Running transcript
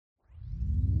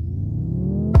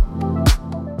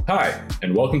Hi,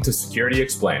 and welcome to Security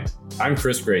Explained. I'm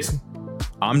Chris Grayson.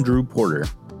 I'm Drew Porter.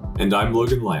 And I'm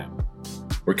Logan Lamb.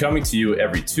 We're coming to you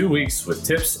every 2 weeks with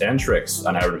tips and tricks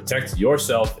on how to protect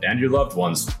yourself and your loved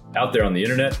ones out there on the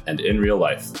internet and in real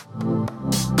life.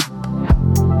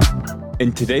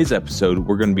 In today's episode,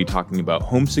 we're going to be talking about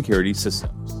home security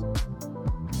systems.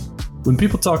 When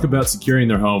people talk about securing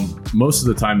their home, most of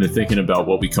the time they're thinking about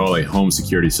what we call a home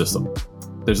security system.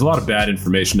 There's a lot of bad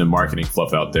information and marketing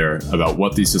fluff out there about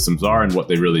what these systems are and what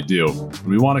they really do, and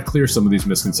we want to clear some of these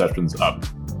misconceptions up.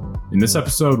 In this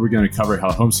episode, we're going to cover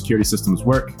how home security systems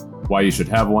work, why you should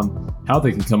have one, how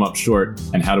they can come up short,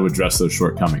 and how to address those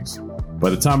shortcomings. By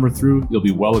the time we're through, you'll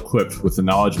be well equipped with the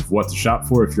knowledge of what to shop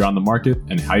for if you're on the market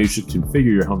and how you should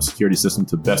configure your home security system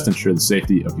to best ensure the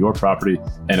safety of your property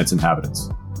and its inhabitants.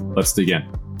 Let's dig in.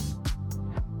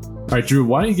 All right, Drew,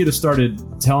 why don't you get us started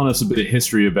telling us a bit of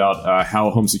history about how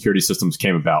home security systems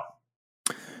came about?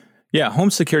 Yeah,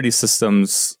 home security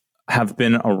systems have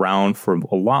been around for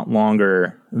a lot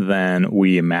longer than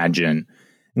we imagine.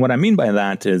 And what I mean by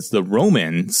that is the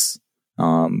Romans,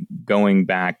 going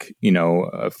back,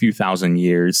 a few thousand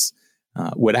years,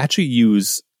 would actually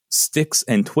use sticks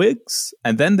and twigs,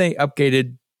 and then they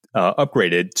upgraded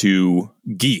to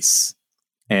geese.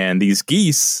 And these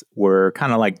geese were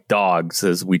kind of like dogs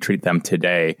as we treat them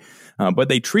today. But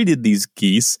they treated these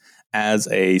geese as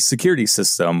a security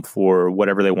system for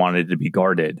whatever they wanted to be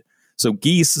guarded. So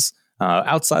geese,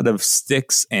 outside of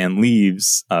sticks and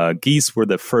leaves, geese were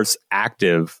the first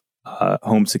active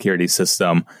home security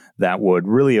system that would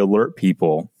really alert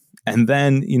people. And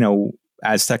then,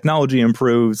 as technology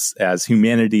improves, as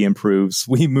humanity improves,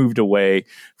 we moved away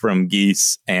from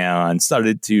geese and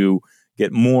started to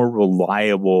get more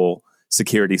reliable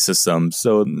security systems.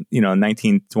 So,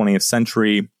 19th, 20th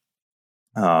century,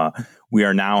 we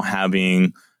are now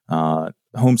having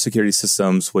home security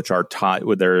systems which are tied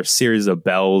with their series of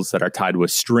bells that are tied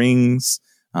with strings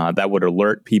that would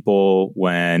alert people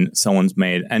when someone's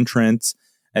made entrance.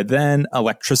 And then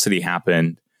electricity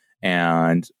happened,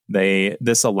 and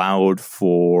this allowed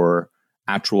for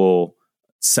actual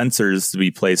sensors to be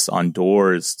placed on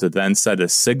doors to then set a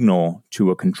signal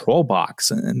to a control box.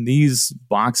 And these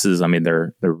boxes,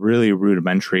 they're really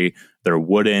rudimentary. They're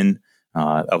wooden.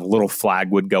 A little flag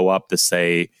would go up to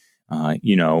say,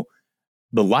 the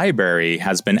library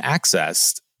has been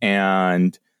accessed.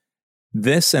 And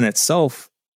this in itself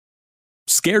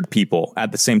scared people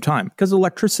at the same time because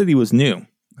electricity was new.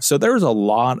 So there was a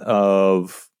lot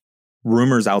of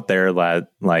rumors out there that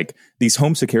like these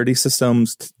home security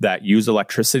systems that use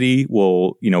electricity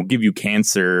will, give you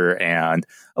cancer. And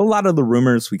a lot of the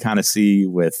rumors we kind of see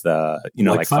with, like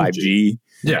 5G.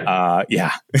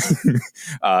 Yeah.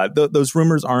 Those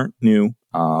rumors aren't new.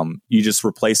 You just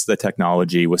replace the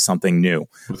technology with something new.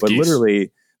 But geese.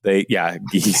 Literally,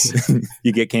 geese,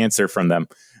 you get cancer from them.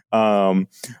 So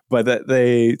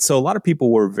a lot of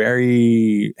people were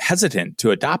very hesitant to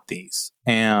adopt these,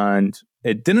 and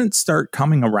it didn't start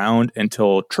coming around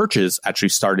until churches actually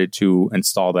started to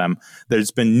install them.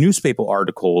 There's been newspaper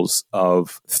articles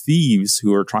of thieves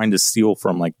who are trying to steal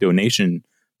from like donation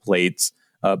plates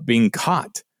being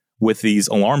caught with these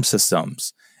alarm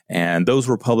systems. And those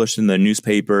were published in the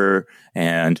newspaper,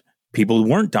 and people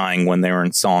weren't dying when they were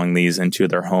installing these into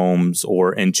their homes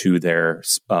or into their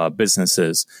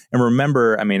businesses. And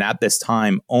remember, at this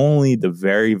time, only the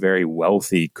very, very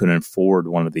wealthy could afford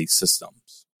one of these systems.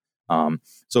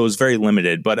 So it was very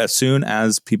limited. But as soon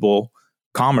as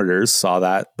commenters saw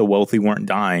that the wealthy weren't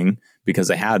dying because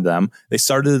they had them, they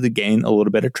started to gain a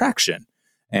little bit of traction.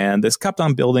 And this kept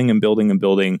on building and building and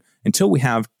building until we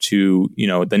have to,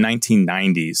 the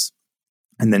 1990s.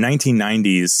 In the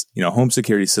 1990s, home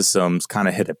security systems kind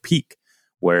of hit a peak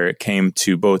where it came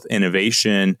to both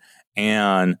innovation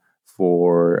and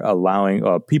for allowing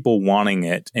people wanting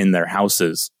it in their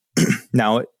houses.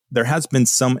 Now, there has been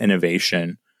some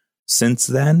innovation since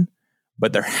then,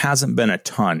 but there hasn't been a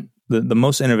ton. The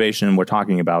most innovation we're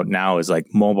talking about now is like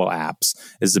mobile apps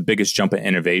is the biggest jump in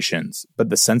innovations. But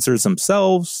the sensors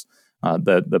themselves,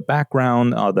 the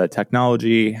background, the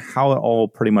technology, how it all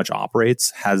pretty much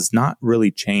operates has not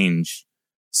really changed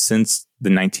since the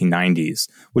 1990s,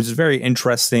 which is very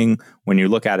interesting when you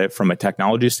look at it from a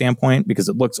technology standpoint because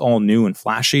it looks all new and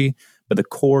flashy, but the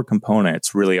core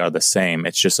components really are the same.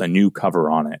 It's just a new cover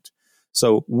on it.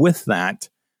 So with that,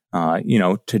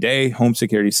 today home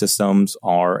security systems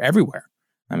are everywhere.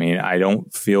 I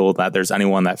don't feel that there's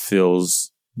anyone that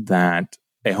feels that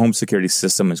a home security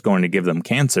system is going to give them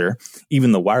cancer,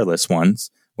 even the wireless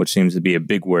ones, which seems to be a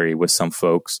big worry with some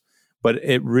folks. But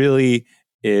it really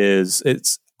is,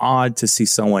 it's odd to see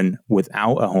someone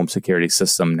without a home security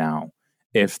system now.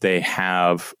 if they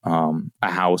have a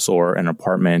house or an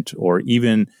apartment, or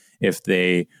even if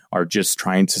they are just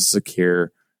trying to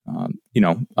secure,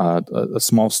 a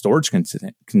small storage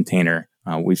container.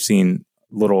 We've seen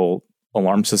little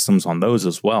alarm systems on those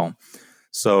as well.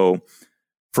 So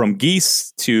from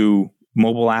geese to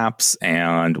mobile apps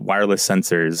and wireless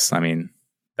sensors, I mean,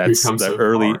 that's the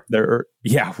early.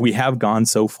 We have gone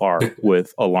so far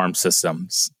with alarm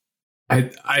systems.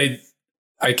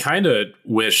 I kind of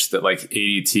wish that like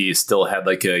ADT still had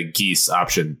like a geese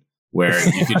option where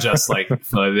you could just like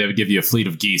they would give you a fleet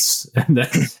of geese.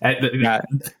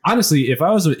 Honestly, if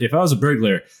I was a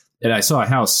burglar and I saw a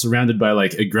house surrounded by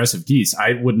like aggressive geese,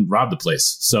 I wouldn't rob the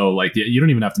place. So like you don't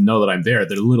even have to know that I'm there.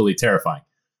 They're literally terrifying.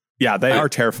 Yeah, they are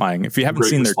terrifying. If you haven't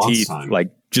seen their teeth,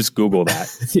 like just Google that.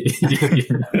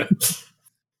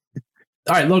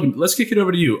 All right, Logan, let's kick it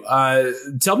over to you.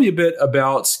 Tell me a bit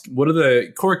about what are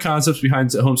the core concepts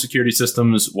behind home security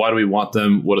systems? Why do we want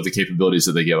them? What are the capabilities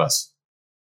that they give us?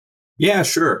 Yeah,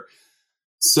 sure.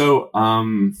 So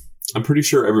I'm pretty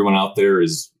sure everyone out there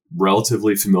is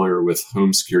relatively familiar with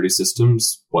home security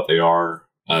systems, what they are,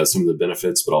 some of the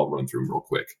benefits, but I'll run through them real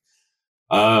quick.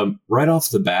 Right off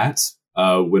the bat,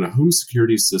 when a home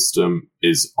security system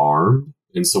is armed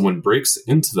and someone breaks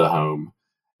into the home,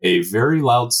 a very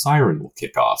loud siren will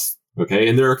kick off. Okay,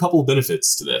 and there are a couple of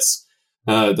benefits to this.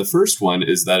 The first one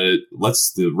is that it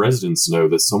lets the residents know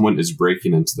that someone is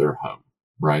breaking into their home,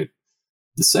 right?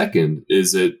 The second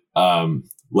is it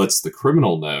lets the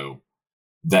criminal know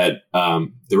that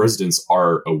the residents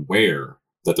are aware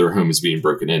that their home is being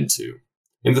broken into.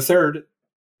 And the third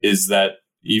is that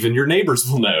even your neighbors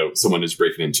will know someone is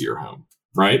breaking into your home,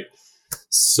 right?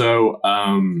 So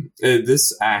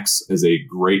this acts as a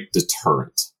great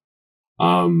deterrent.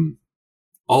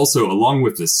 Also, along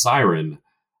with this siren,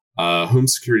 home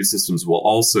security systems will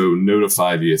also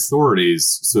notify the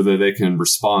authorities so that they can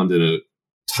respond in a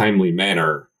timely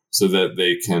manner so that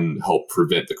they can help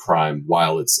prevent the crime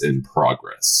while it's in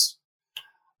progress.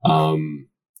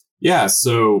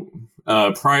 So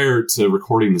prior to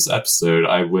recording this episode,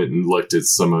 I went and looked at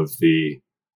some of the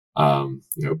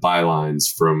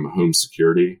bylines from home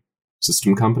security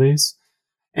system companies.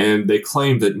 And they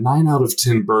claim that 9 out of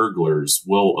 10 burglars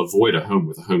will avoid a home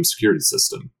with a home security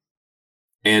system.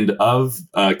 And of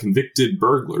convicted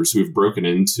burglars who have broken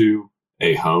into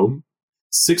a home,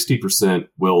 60%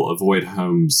 will avoid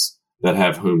homes that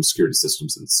have home security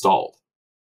systems installed.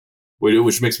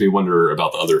 Which makes me wonder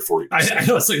about the other 40%. I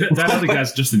know, it's like that other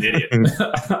guy's just an idiot.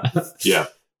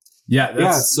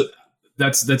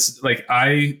 That's like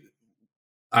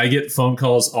I get phone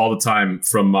calls all the time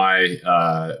from my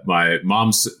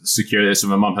mom's security. So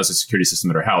my mom has a security system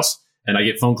at her house, and I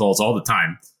get phone calls all the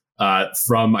time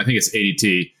from, I think it's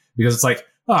ADT, because it's like,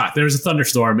 there's a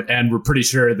thunderstorm and we're pretty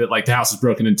sure that like the house is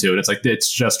broken into, and it's like it's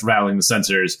just rattling the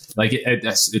sensors. Like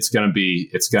it's gonna be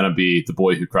the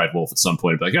boy who cried wolf at some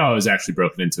point. Like, it was actually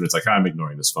broken into, and it's like, I'm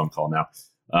ignoring this phone call now.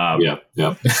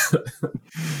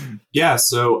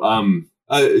 So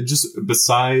just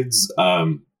besides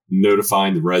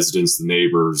notifying the residents, the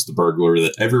neighbors, the burglar,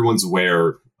 that everyone's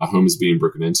aware a home is being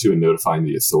broken into and notifying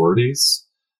the authorities,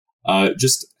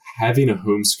 just having a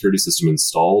home security system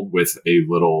installed with a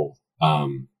little, a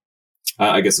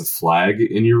flag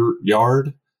in your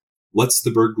yard lets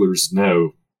the burglars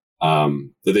know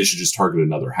that they should just target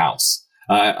another house.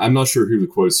 I'm not sure who the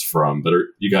quote's from, but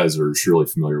you guys are surely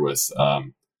familiar with,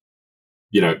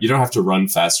 you don't have to run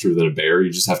faster than a bear.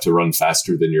 You just have to run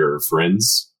faster than your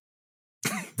friends.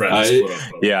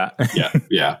 Yeah.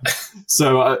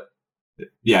 So,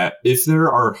 if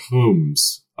there are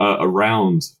homes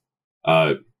around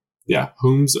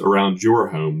your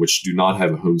home which do not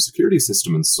have a home security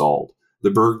system installed,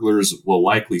 the burglars will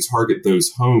likely target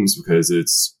those homes because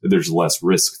there's less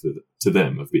risk to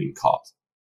them of being caught.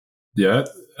 Yeah,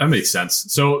 that makes sense.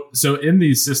 So in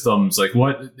these systems, like,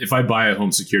 what if I buy a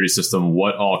home security system?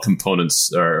 What all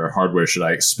components or hardware should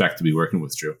I expect to be working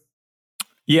with, Drew?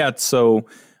 Yeah, so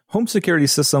home security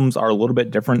systems are a little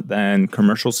bit different than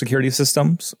commercial security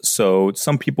systems. So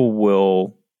some people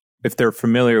will, if they're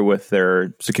familiar with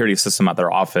their security system at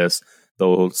their office,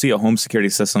 they'll see a home security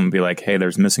system and be like, hey,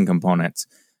 there's missing components.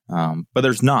 But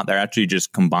there's not. They're actually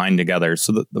just combined together.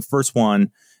 So the first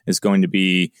one is going to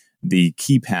be the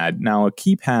keypad. Now, a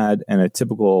keypad in a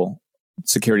typical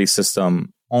security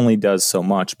system only does so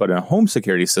much, but in a home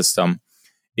security system,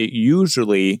 it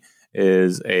usually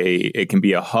it can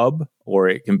be a hub, or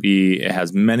it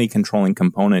has many controlling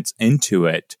components into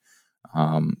it,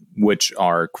 which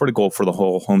are critical for the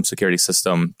whole home security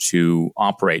system to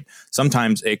operate.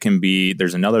 Sometimes it can be,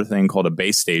 there's another thing called a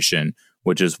base station,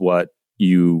 which is what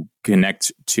you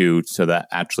connect to so that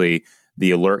actually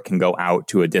the alert can go out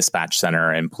to a dispatch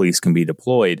center and police can be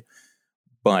deployed.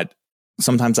 But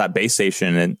sometimes that base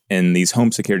station and these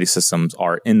home security systems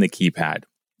are in the keypad.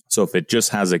 So if it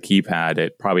just has a keypad,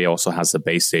 it probably also has the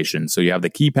base station. So you have the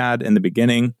keypad in the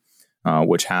beginning,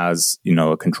 which has,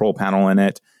 a control panel in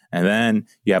it. And then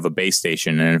you have a base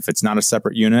station. And if it's not a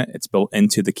separate unit, it's built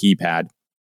into the keypad.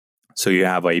 So you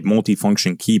have a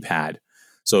multifunction keypad.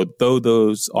 So though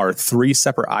those are 3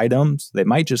 separate items, they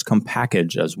might just come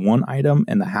packaged as one item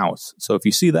in the house. So if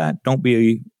you see that, don't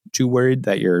be too worried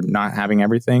that you're not having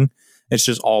everything. It's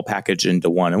just all packaged into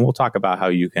one. And we'll talk about how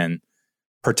you can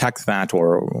protect that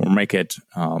or make it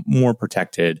more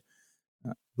protected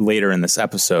later in this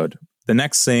episode. The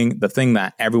next thing, the thing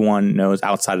that everyone knows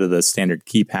outside of the standard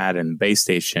keypad and base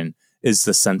station is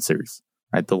the sensors,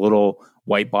 right? The little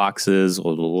white boxes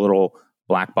or the little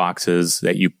black boxes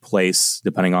that you place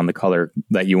depending on the color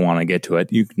that you want to get to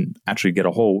it. You can actually get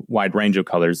a whole wide range of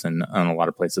colors in a lot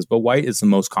of places, but white is the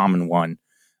most common one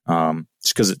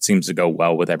just because it seems to go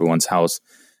well with everyone's house.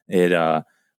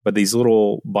 But these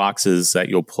little boxes that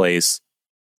you'll place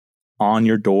on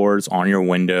your doors, on your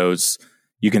windows,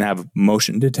 you can have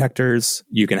motion detectors,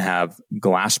 you can have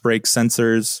glass break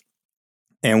sensors.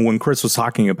 And when Chris was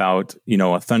talking about,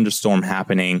 a thunderstorm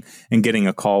happening and getting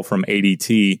a call from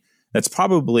ADT, that's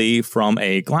probably from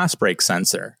a glass break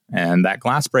sensor. And that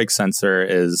glass break sensor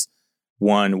is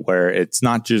one where it's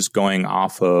not just going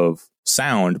off of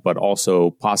sound, but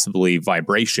also possibly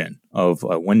vibration of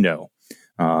a window.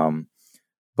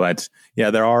 But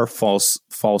yeah, there are false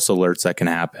alerts that can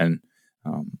happen.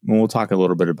 And we'll talk a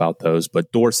little bit about those,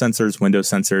 but door sensors, window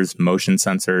sensors, motion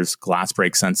sensors, glass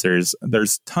break sensors,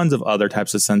 there's tons of other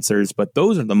types of sensors, but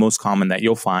those are the most common that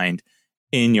you'll find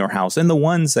in your house and the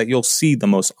ones that you'll see the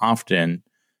most often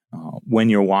when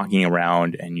you're walking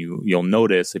around. And you'll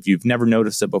notice, if you've never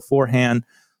noticed it beforehand,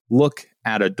 look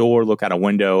at a door, look at a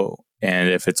window, and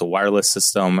if it's a wireless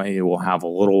system, it will have a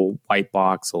little white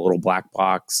box, a little black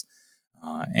box,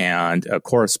 and a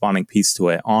corresponding piece to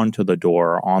it onto the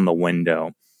door, on the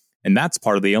window. And that's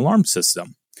part of the alarm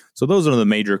system. So those are the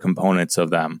major components of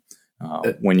them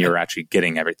when you're actually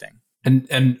getting everything.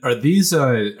 And are these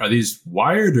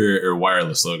wired or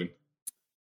wireless, Logan?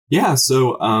 Yeah,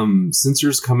 so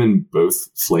sensors come in both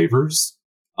flavors.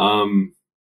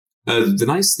 The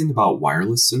nice thing about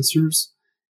wireless sensors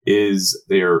is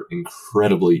they are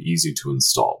incredibly easy to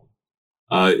install.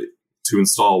 To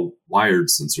install wired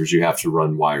sensors, you have to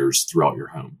run wires throughout your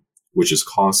home, which is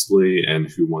costly, and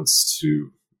who wants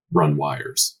to run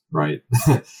wires, right?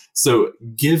 So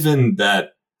given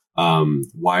that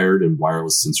wired and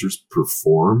wireless sensors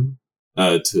perform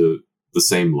to the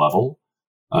same level,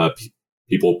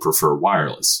 people prefer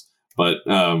wireless. But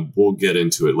we'll get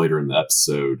into it later in the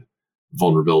episode,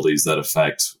 vulnerabilities that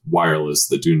affect wireless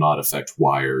that do not affect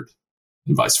wired,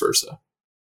 and vice versa.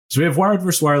 So we have wired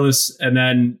versus wireless, and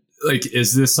then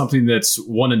is this something that's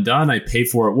one and done? I pay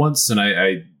for it once and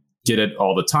I get it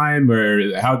all the time,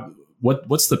 or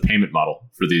what's the payment model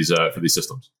for these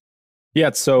systems?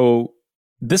 Yeah, so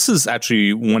this is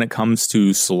actually, when it comes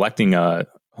to selecting a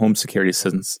home security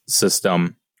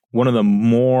system, one of the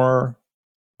more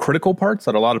critical parts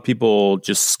that a lot of people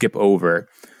just skip over.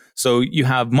 So you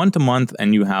have month to month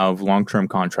and you have long-term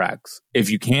contracts. If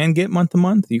you can get month to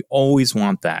month, you always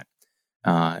want that.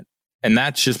 And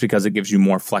that's just because it gives you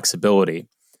more flexibility.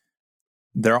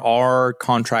 There are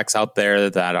contracts out there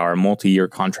that are multi-year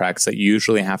contracts that you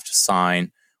usually have to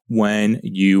sign when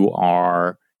you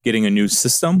are getting a new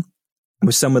system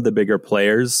with some of the bigger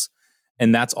players.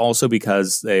 And that's also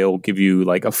because they'll give you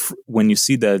when you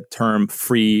see the term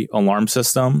free alarm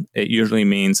system, it usually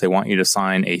means they want you to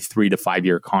sign a 3 to 5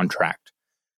 year contract.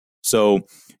 So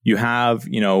you have,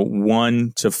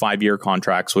 1 to 5 year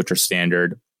contracts, which are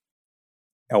standard,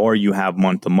 or you have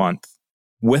month to month.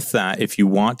 With that, if you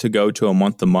want to go to a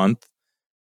month to month,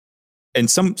 and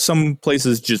some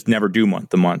places just never do month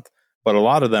to month, but a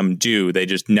lot of them do, they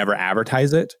just never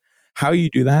advertise it. How you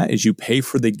do that is you pay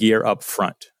for the gear up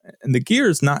front. And the gear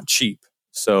is not cheap.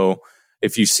 So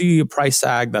if you see a price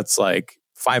tag that's like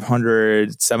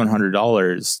 $500,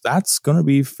 $700, that's going to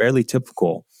be fairly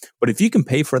typical. But if you can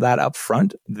pay for that up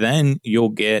front, then you'll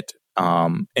get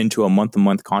into a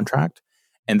month-to-month contract.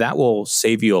 And that will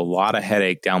save you a lot of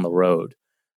headache down the road.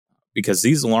 Because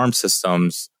these alarm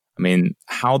systems,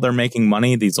 how they're making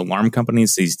money, these alarm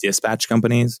companies, these dispatch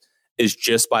companies, is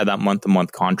just by that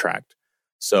month-to-month contract.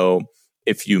 So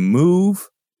if you move,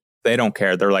 they don't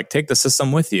care. They're like, take the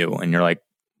system with you. And you're like,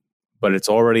 but it's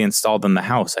already installed in the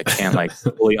house. I can't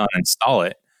fully uninstall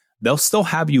it. They'll still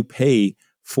have you pay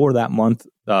for that month,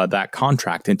 that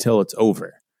contract until it's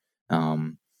over.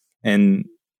 And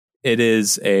it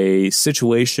is a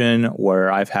situation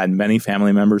where I've had many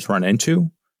family members run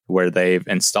into where they've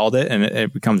installed it, and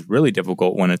it becomes really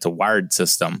difficult when it's a wired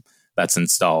system that's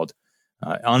installed.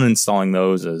 Uninstalling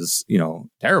those is,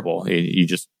 terrible. You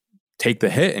just take the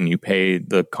hit and you pay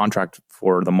the contract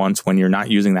for the months when you're not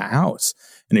using that house.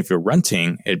 And if you're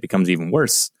renting, it becomes even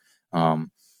worse.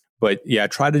 But yeah,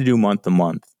 try to do month to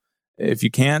month. If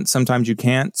you can't, sometimes you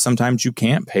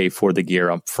can't pay for the gear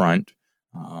up front.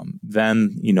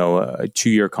 Then, a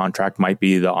 2-year contract might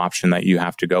be the option that you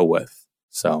have to go with.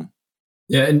 So,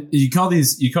 yeah. And you call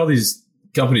these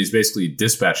companies basically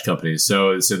dispatch companies.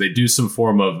 So they do some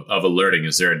form of alerting.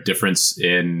 Is there a difference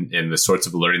in the sorts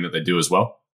of alerting that they do as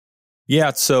well?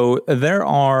 Yeah, so there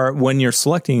are, when you're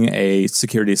selecting a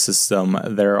security system,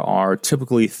 there are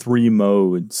typically 3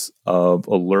 modes of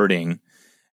alerting.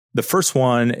 The first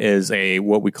one is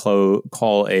what we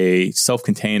call a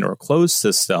self-contained or a closed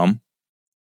system,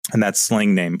 and that's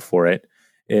slang name for it.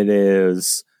 It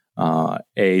is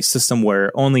a system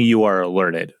where only you are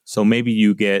alerted. So maybe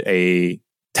you get a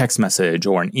text message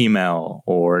or an email,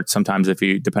 or sometimes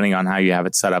depending on how you have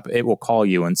it set up, it will call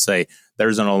you and say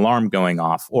there's an alarm going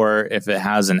off. Or if it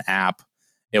has an app,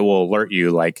 it will alert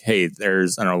you like, hey,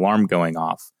 there's an alarm going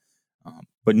off.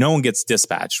 But no one gets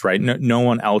dispatched, right? No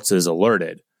one else is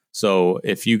alerted. So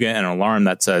if you get an alarm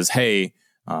that says, hey,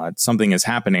 something is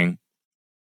happening,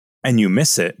 and you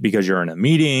miss it because you're in a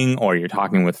meeting or you're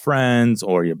talking with friends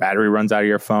or your battery runs out of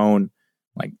your phone,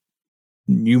 like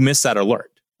you miss that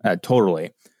alert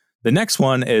totally. The next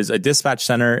one is a dispatch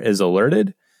center is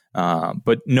alerted,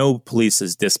 but no police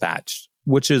is dispatched,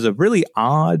 which is a really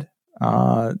odd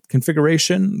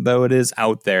configuration, though it is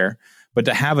out there. But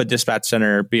to have a dispatch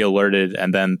center be alerted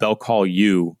and then they'll call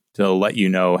you to let you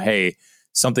know, hey,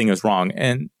 something is wrong.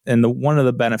 And one of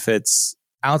the benefits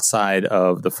outside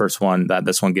of the first one that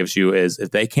this one gives you is if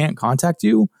they can't contact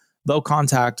you, they'll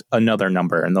contact another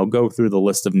number and they'll go through the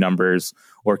list of numbers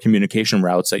or communication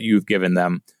routes that you've given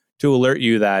them to alert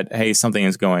you that, hey, something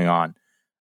is going on.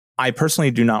 I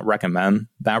personally do not recommend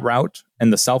that route.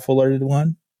 And the self-alerted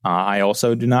one, I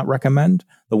also do not recommend.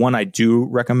 The one I do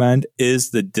recommend is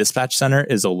the dispatch center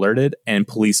is alerted and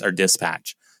police are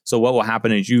dispatched. So what will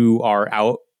happen is you are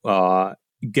out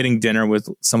getting dinner with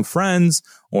some friends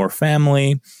or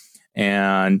family,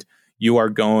 and you are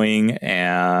going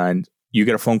and you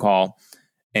get a phone call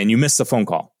and you miss the phone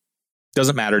call.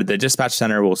 Doesn't matter. The dispatch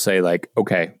center will say like,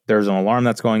 okay, there's an alarm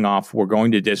that's going off. We're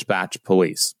going to dispatch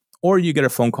police. Or you get a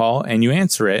phone call and you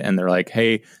answer it and they're like,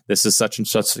 hey, this is such and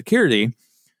such security.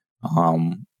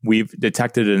 We've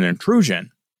detected an intrusion.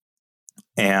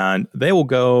 And they will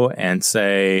go and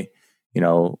say,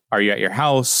 are you at your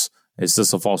house? Is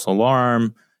this a false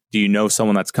alarm? Do you know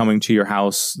someone that's coming to your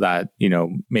house that,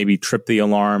 maybe tripped the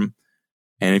alarm?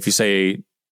 And if you say,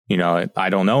 I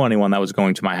don't know anyone that was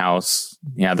going to my house.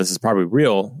 Yeah, this is probably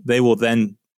real. They will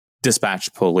then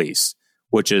dispatch police,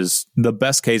 which is the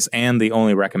best case and the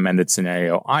only recommended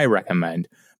scenario I recommend.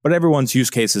 But everyone's use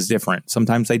case is different.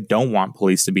 Sometimes they don't want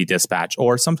police to be dispatched,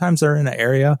 or sometimes they're in an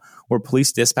area where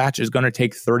police dispatch is going to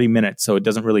take 30 minutes, so it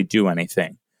doesn't really do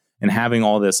anything. And having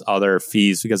all this other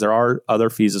fees, because there are other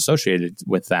fees associated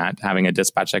with that, having a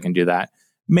dispatch that can do that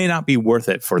may not be worth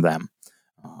it for them.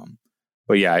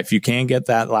 But yeah, if you can get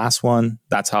that last one,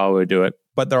 that's how I would do it.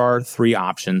 But there are 3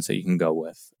 options that you can go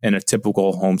with in a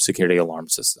typical home security alarm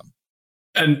system.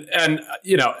 And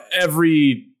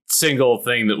every single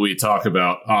thing that we talk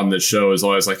about on this show is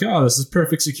always like, oh, this is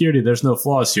perfect security. There's no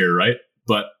flaws here, right?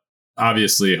 But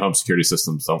obviously, home security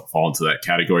systems don't fall into that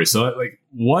category. So, like,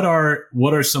 what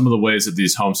are some of the ways that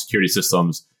these home security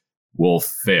systems will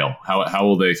fail? How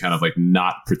will they kind of like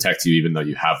not protect you even though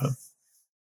you have them?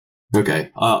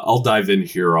 Okay, I'll dive in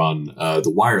here on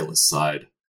the wireless side.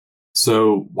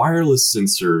 So wireless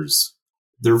sensors,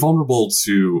 they're vulnerable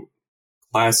to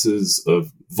classes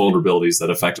of vulnerabilities that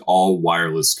affect all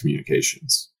wireless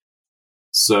communications.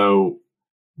 So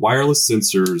wireless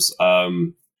sensors,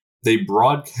 they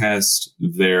broadcast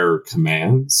their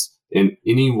commands and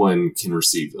anyone can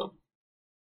receive them.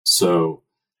 So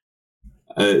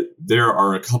there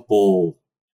are a couple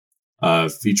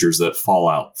features that fall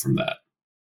out from that.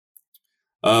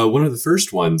 One of the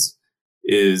first ones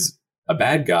is a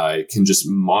bad guy can just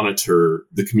monitor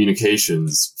the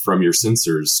communications from your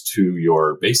sensors to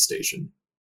your base station,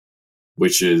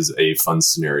 which is a fun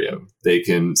scenario. They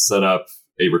can set up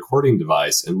a recording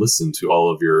device and listen to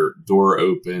all of your door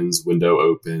opens, window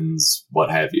opens,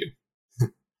 what have you.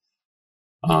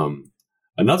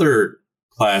 Another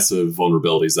class of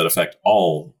vulnerabilities that affect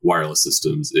all wireless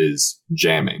systems is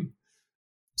jamming.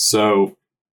 So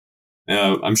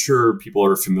I'm sure people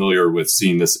are familiar with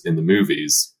seeing this in the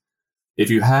movies. If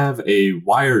you have a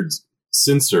wired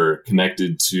sensor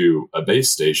connected to a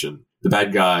base station, the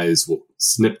bad guys will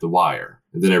snip the wire,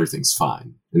 and then everything's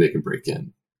fine, and they can break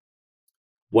in.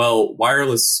 Well,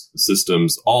 wireless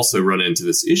systems also run into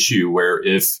this issue where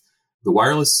if the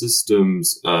wireless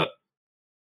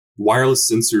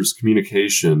sensors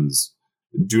communications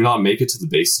do not make it to the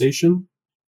base station,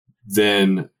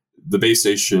 then the base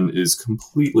station is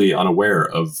completely unaware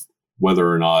of whether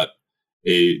or not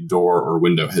a door or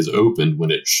window has opened when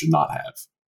it should not have.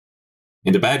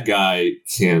 And a bad guy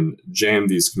can jam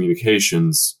these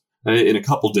communications in a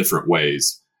couple different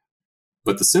ways.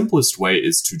 But the simplest way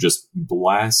is to just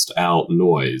blast out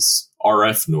noise,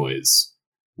 RF noise,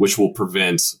 which will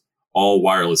prevent all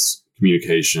wireless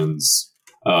communications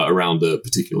around a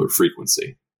particular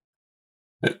frequency.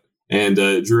 And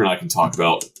Drew and I can talk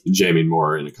about jamming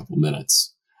more in a couple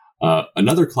minutes.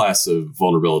 Another class of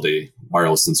vulnerability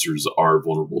wireless sensors are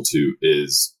vulnerable to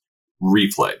is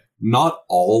replay. Not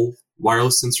all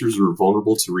wireless sensors are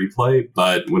vulnerable to replay,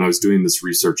 but when I was doing this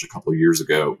research a couple of years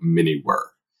ago, many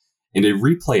were. And a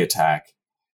replay attack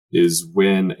is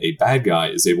when a bad guy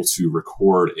is able to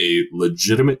record a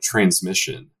legitimate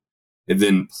transmission and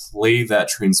then play that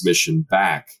transmission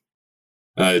back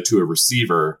to a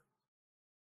receiver,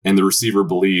 and the receiver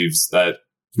believes that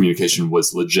communication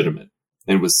was legitimate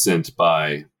and was sent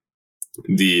by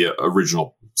the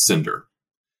original sender.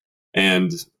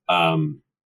 And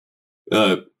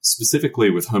specifically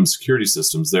with home security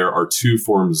systems, there are two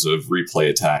forms of replay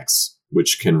attacks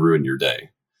which can ruin your day.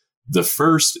 The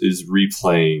first is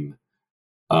replaying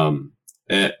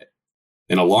an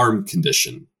alarm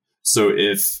condition. So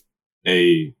if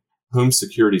a home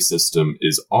security system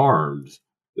is armed,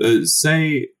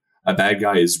 say a bad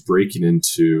guy is breaking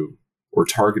into or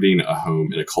targeting a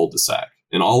home in a cul-de-sac,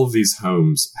 and all of these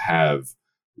homes have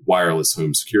wireless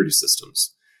home security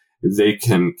systems, they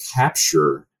can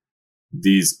capture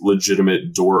these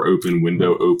legitimate door open,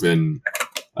 window open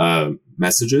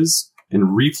messages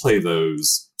and replay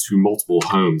those to multiple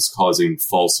homes, causing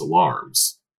false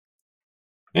alarms.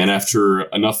 And after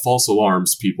enough false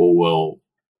alarms, people will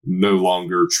no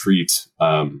longer treat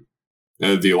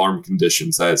the alarm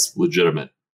conditions as legitimate.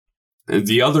 And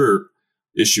the other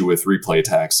issue with replay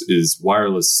attacks is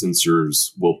wireless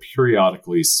sensors will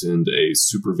periodically send a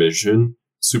supervision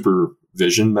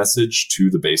message to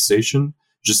the base station,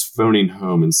 just phoning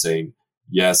home and saying,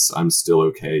 yes, I'm still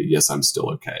okay. Yes, I'm still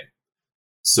okay.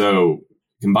 So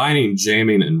combining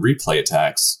jamming and replay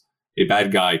attacks, a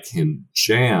bad guy can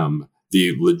jam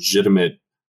the legitimate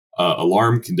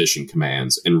alarm condition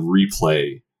commands and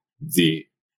replay the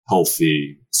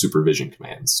healthy supervision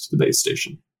commands to the base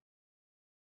station.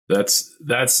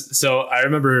 That's so I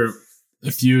remember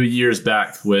a few years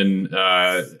back when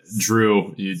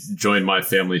Drew, you joined my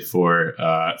family for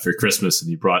Christmas, and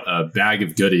you brought a bag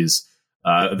of goodies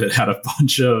that had a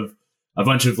bunch of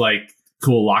like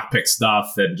cool lockpick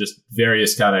stuff and just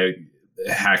various kind of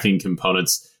hacking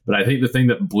components. But I think the thing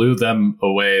that blew them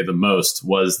away the most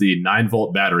was the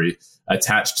 9-volt battery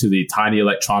attached to the tiny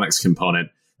electronics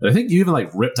component that I think you even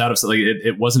like ripped out of something.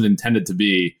 It wasn't intended to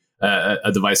be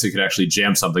a device that could actually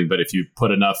jam something, but if you put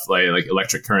enough like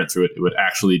electric current through it, it would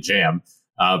actually jam.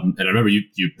 And I remember you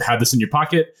had this in your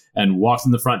pocket and walked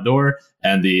in the front door,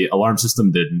 and the alarm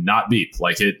system did not beep.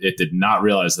 Like it did not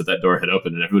realize that door had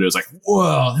opened, and everybody was like,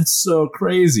 "Whoa, that's so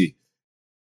crazy!"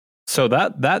 So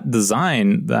that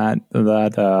design, that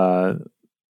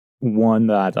one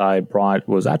that I brought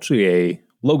was actually a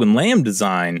Logan Lamb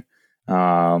design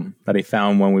that he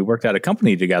found when we worked at a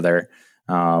company together.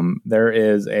 There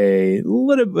is a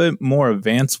little bit more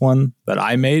advanced one that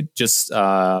I made just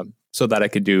so that I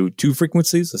could do 2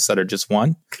 frequencies instead of just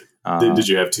one. Did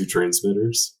you have 2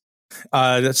 transmitters?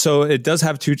 So it does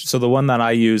have 2. So the one that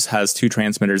I use has 2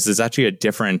 transmitters. There's actually a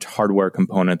different hardware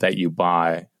component that you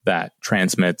buy that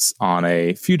transmits on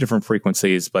a few different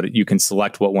frequencies, but you can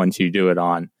select what ones you do it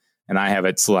on. And I have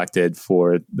it selected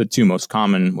for the 2 most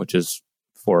common, which is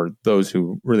for those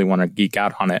who really want to geek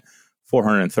out on it,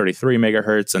 433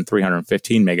 megahertz and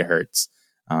 315 megahertz.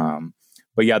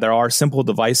 But yeah, there are simple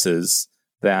devices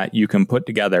that you can put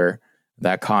together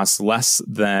that cost less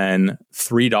than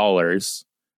 $3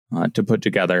 to put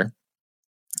together.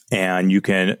 And you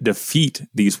can defeat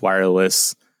these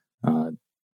wireless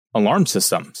alarm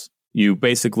systems. You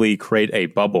basically create a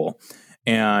bubble.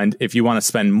 And if you want to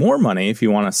spend more money, if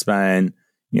you want to spend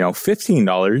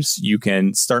 $15, you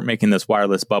can start making this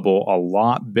wireless bubble a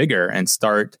lot bigger and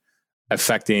start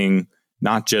affecting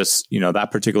not just,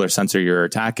 that particular sensor you're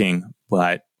attacking,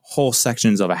 but whole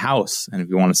sections of a house. And if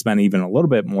you want to spend even a little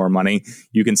bit more money,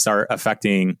 you can start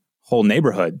affecting whole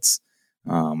neighborhoods.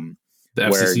 The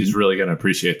FCC is really going to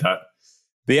appreciate that.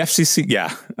 The FCC,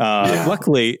 yeah.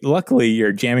 Luckily,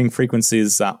 your jamming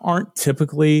frequencies aren't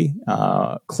typically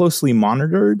closely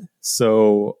monitored.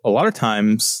 So a lot of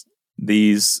times,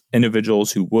 these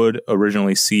individuals who would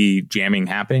originally see jamming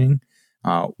happening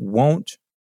won't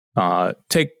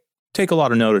take a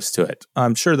lot of notice to it.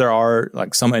 I'm sure there are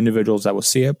like some individuals that will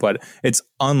see it, but it's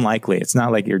unlikely. It's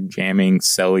not like you're jamming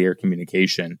cellular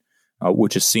communication,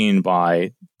 which is seen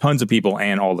by tons of people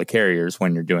and all the carriers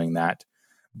when you're doing that.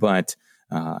 But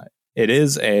it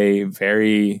is a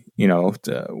very,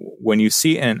 when you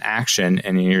see it in action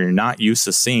and you're not used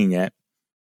to seeing it,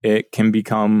 it can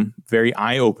become very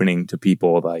eye-opening to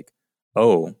people like,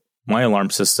 oh, my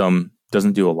alarm system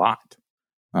doesn't do a lot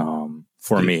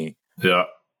for me. Yeah.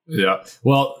 Yeah.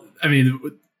 Well, I mean,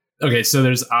 okay, so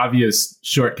there's obvious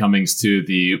shortcomings to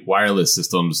the wireless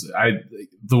systems.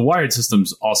 The wired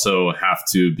systems also have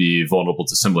to be vulnerable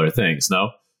to similar things,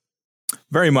 no?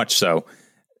 Very much so.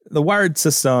 The wired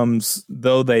systems,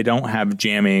 though they don't have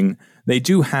jamming, they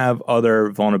do have other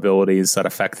vulnerabilities that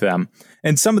affect them.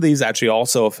 And some of these actually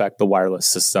also affect the wireless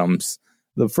systems.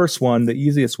 The first one, the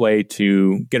easiest way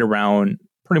to get around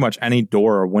pretty much any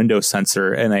door or window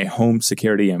sensor in a home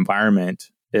security environment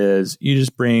is you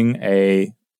just bring a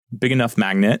big enough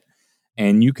magnet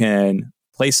and you can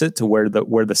place it to where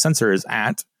the sensor is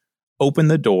at, open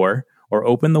the door or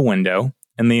open the window,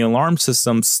 and the alarm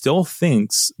system still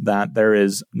thinks that there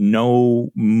is no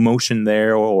motion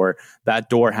there or that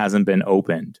door hasn't been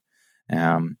opened.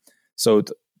 So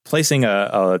placing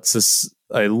a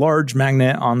large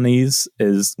magnet on these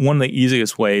is one of the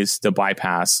easiest ways to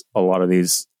bypass a lot of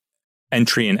these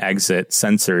entry and exit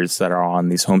sensors that are on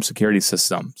these home security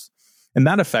systems. And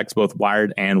that affects both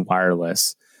wired and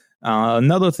wireless.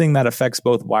 Another thing that affects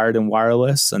both wired and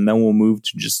wireless, and then we'll move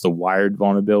to just the wired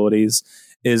vulnerabilities,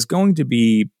 is going to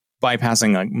be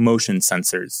bypassing like motion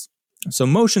sensors. So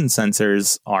motion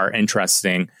sensors are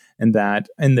interesting in that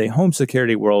in the home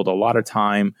security world, a lot of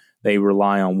time they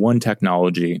rely on one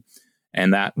technology,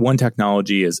 and that one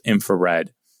technology is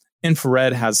infrared.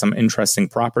 Infrared has some interesting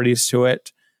properties to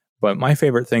it, but my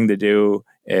favorite thing to do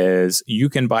is you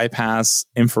can bypass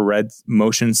infrared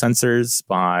motion sensors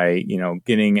by,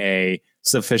 getting a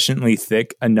sufficiently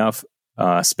thick enough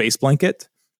space blanket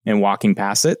and walking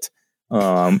past it.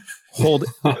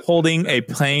 Holding a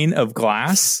pane of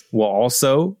glass will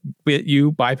also let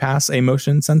you bypass a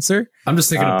motion sensor. I'm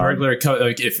just thinking of burglar.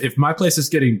 Like if my place is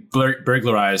getting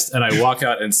burglarized and I walk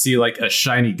out and see like a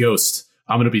shiny ghost,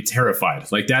 I'm going to be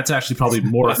terrified. Like that's actually probably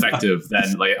more effective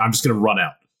than like I'm just going to run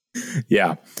out.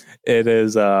 Yeah, it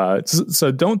is.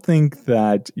 So don't think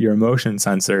that your motion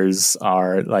sensors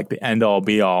are like the end all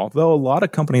be all, though a lot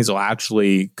of companies will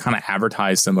actually kind of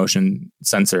advertise the motion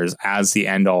sensors as the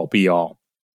end all be all.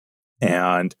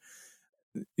 And,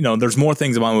 there's more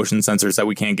things about motion sensors that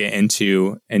we can't get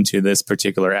into this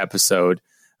particular episode.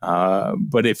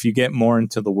 But if you get more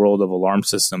into the world of alarm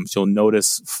systems, you'll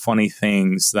notice funny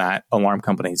things that alarm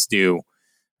companies do.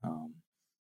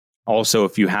 Also,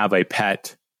 if you have a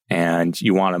pet and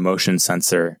you want a motion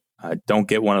sensor, don't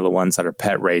get one of the ones that are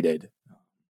pet rated.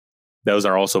 Those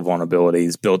are also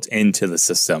vulnerabilities built into the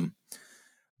system.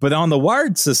 But on the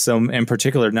wired system in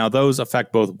particular, now those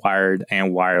affect both wired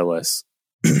and wireless.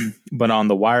 But on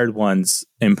the wired ones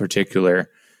in particular,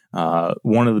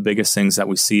 one of the biggest things that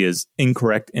we see is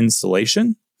incorrect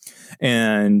installation.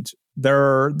 And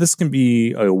this can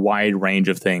be a wide range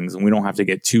of things, and we don't have to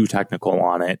get too technical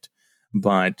on it.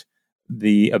 But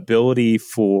the ability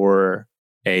for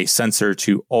a sensor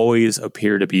to always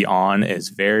appear to be on is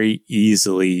very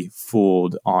easily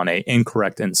fooled on an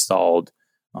incorrect installed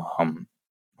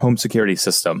home security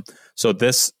system. So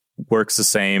this works the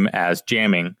same as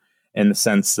jamming in the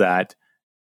sense that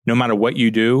no matter what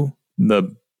you do,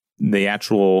 the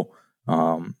actual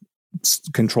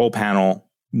control panel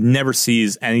never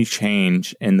sees any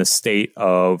change in the state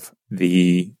of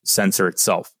the sensor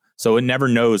itself. So it never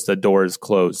knows the door is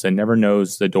closed. It never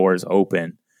knows the door is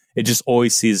open. It just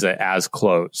always sees it as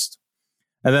closed.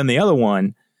 And then the other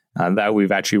one that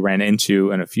we've actually ran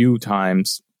into a few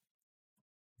times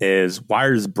is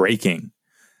wires breaking.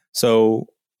 So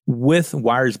with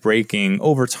wires breaking,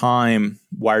 over time,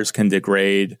 wires can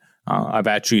degrade. I've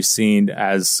actually seen,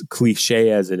 as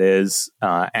cliche as it is,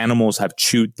 animals have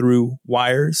chewed through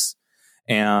wires.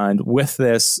 And with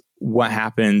this, what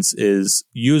happens is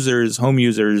home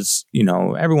users,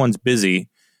 everyone's busy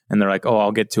and they're like, oh,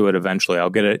 I'll get to it eventually.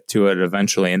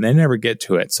 And they never get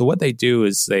to it. So what they do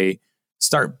is they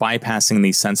start bypassing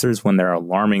these sensors when they're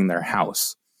alarming their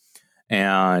house.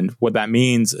 And what that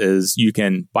means is you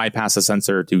can bypass a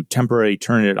sensor to temporarily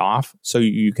turn it off so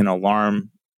you can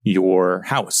alarm your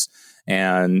house.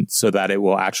 and so that it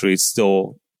will actually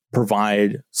still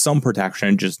provide some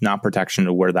protection, just not protection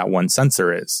to where that one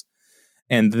sensor is.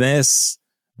 And this,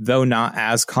 though not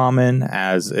as common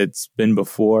as it's been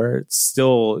before, it's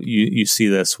still you see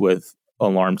this with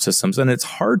alarm systems, and it's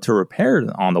hard to repair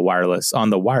on the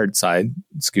wired side,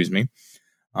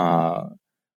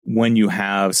 when you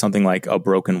have something like a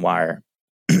broken wire.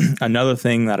 Another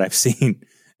thing that I've seen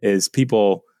is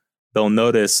people, they'll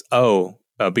notice,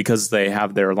 because they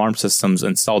have their alarm systems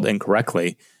installed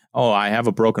incorrectly, I have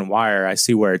a broken wire, I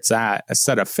see where it's at.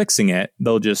 Instead of fixing it,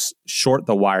 they'll just short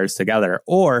the wires together,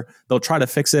 or they'll try to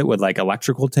fix it with like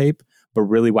electrical tape. But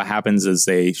really what happens is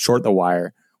they short the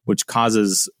wire, which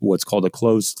causes what's called a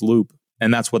closed loop.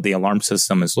 And that's what the alarm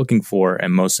system is looking for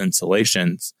in most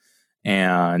installations.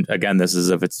 And again, this is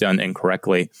if it's done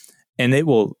incorrectly. And it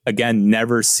will, again,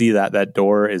 never see that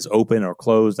door is open or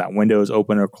closed, that window is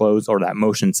open or closed, or that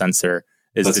motion sensor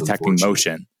is detecting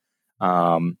motion.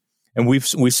 And we've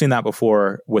seen that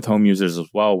before with home users as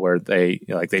well, where they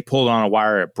pulled on a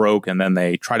wire, it broke, and then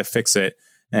they try to fix it,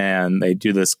 and they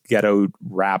do this ghetto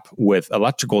wrap with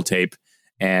electrical tape,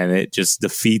 and it just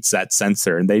defeats that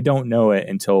sensor, and they don't know it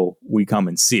until we come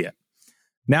and see it.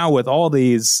 Now with all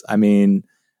these,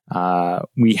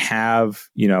 we have,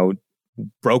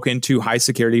 broke into high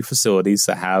security facilities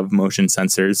that have motion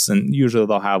sensors, and usually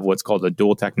they'll have what's called a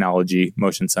dual technology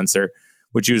motion sensor,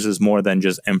 which uses more than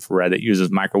just infrared. It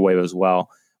uses microwave as well.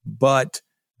 But,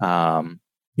 in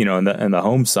the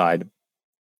home side,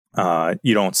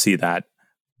 you don't see that.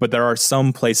 But there are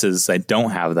some places that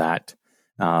don't have that,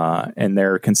 and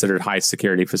they're considered high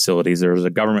security facilities. There was a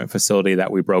government facility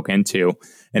that we broke into,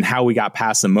 and how we got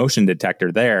past the motion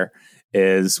detector there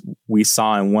is we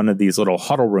saw in one of these little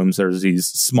huddle rooms, there's these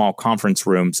small conference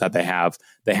rooms that they have.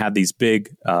 They had these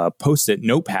big Post-it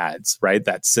notepads, right,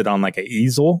 that sit on like an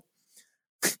easel.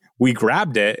 We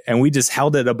grabbed it and we just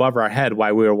held it above our head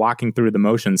while we were walking through the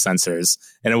motion sensors,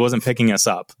 and it wasn't picking us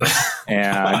up.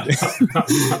 And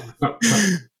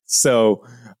so,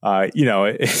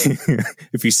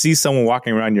 if you see someone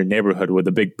walking around your neighborhood with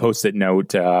a big Post-it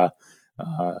note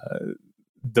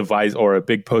device or a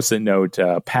big Post-it note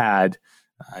pad,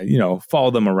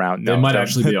 follow them around. No, it might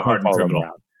actually be a hardened criminal.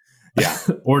 Yeah,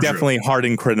 or definitely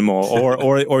hardened criminal,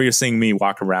 or you're seeing me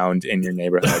walk around in your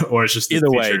neighborhood, or it's just either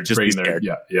way, just be scared.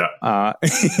 Yeah.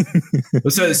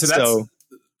 So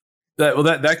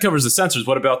that covers the sensors.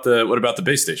 What about the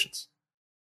base stations?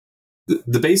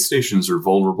 The base stations are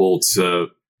vulnerable to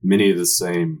many of the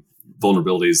same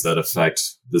vulnerabilities that affect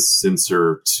the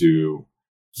sensor to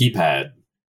keypad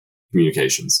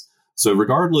communications. So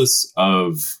regardless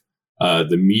of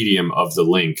the medium of the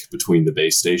link between the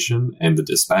base station and the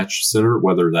dispatch center,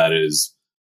 whether that is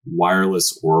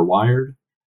wireless or wired,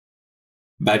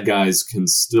 bad guys can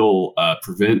still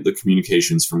prevent the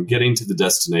communications from getting to the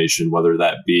destination, whether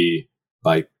that be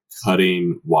by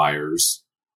cutting wires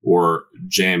or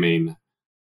jamming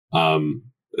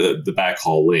the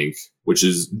backhaul link, which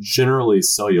is generally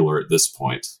cellular at this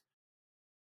point.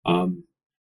 Bad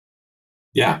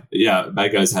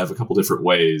guys have a couple different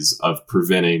ways of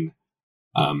preventing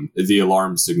the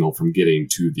alarm signal from getting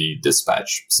to the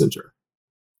dispatch center.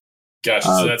 Gotcha.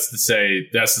 So that's to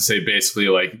say basically,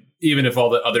 like, even if all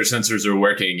the other sensors are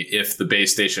working, if the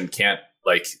base station can't,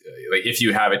 like if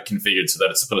you have it configured so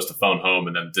that it's supposed to phone home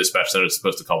and then the dispatch center is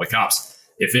supposed to call the cops,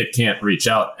 if it can't reach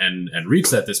out and reach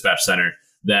that dispatch center,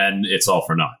 then it's all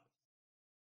for naught.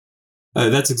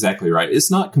 That's exactly right.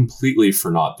 It's not completely for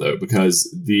naught, though,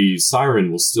 because the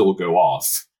siren will still go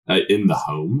off in the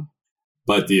home,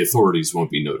 but the authorities won't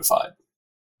be notified.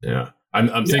 Yeah.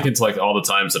 I'm thinking to like all the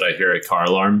times that I hear a car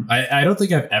alarm. I don't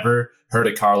think I've ever heard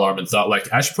a car alarm and thought,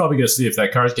 like, I should probably go see if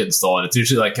that car's getting stolen. It's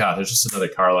usually like, God, there's just another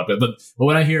car alarm. But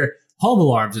when I hear home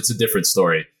alarms, it's a different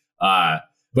story.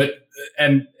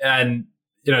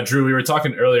 Drew, we were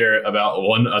talking earlier about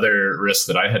one other risk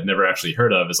that I had never actually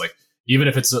heard of is, like, even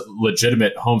if it's a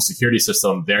legitimate home security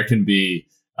system, there can be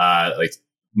like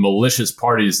malicious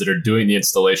parties that are doing the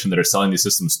installation that are selling these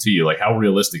systems to you. Like, how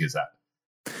realistic is that?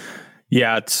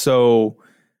 Yeah, so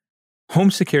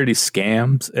home security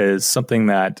scams is something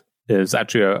that is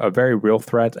actually a very real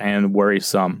threat and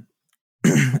worrisome.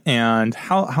 And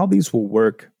how these will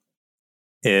work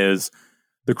is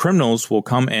the criminals will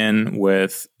come in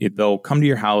they'll come to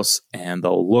your house and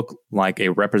they'll look like a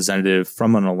representative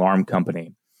from an alarm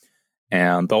company.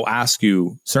 And they'll ask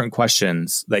you certain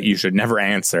questions that you should never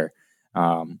answer.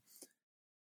 They'll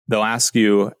ask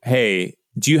you, hey,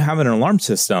 do you have an alarm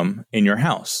system in your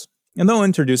house? And they'll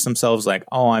introduce themselves like,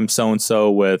 oh, I'm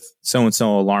so-and-so with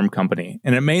so-and-so alarm company.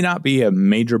 And it may not be a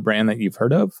major brand that you've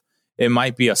heard of. it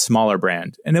might be a smaller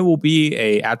brand, and it will be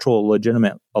a actual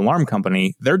legitimate alarm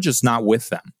company. They're just not with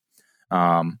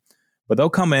them. But they'll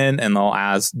come in and they'll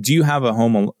ask, do you have a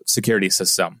home security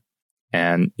system?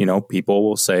 And, people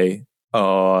will say,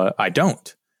 I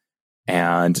don't.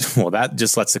 And well, that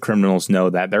just lets the criminals know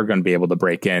that they're going to be able to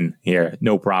break in here.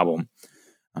 No problem.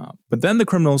 But then the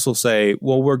criminals will say,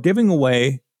 well, we're giving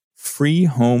away free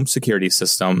home security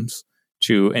systems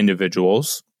to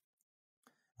individuals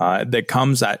that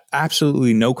comes at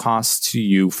absolutely no cost to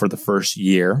you for the first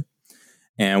year.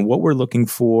 And what we're looking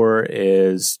for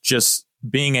is just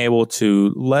being able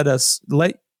to let us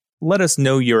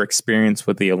know your experience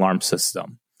with the alarm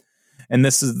system. And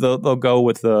this is they'll go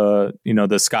with the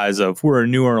disguise of, we're a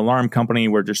newer alarm company.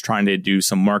 We're just trying to do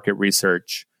some market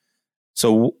research.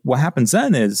 So what happens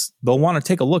then is they'll want to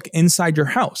take a look inside your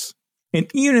house. And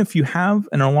even if you have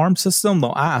an alarm system,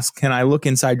 they'll ask, can I look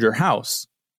inside your house?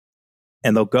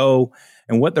 And they'll go,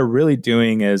 and what they're really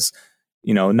doing is,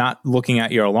 not looking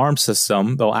at your alarm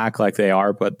system. They'll act like they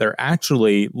are, but they're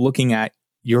actually looking at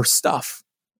your stuff.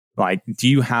 Like, do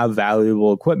you have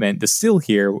valuable equipment to steal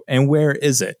here, and where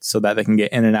is it, so that they can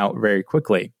get in and out very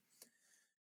quickly?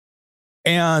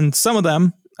 And some of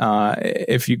them,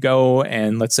 if you go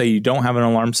and let's say you don't have an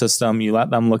alarm system, you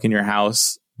let them look in your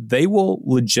house, they will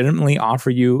legitimately offer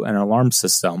you an alarm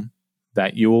system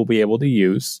that you will be able to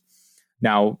use.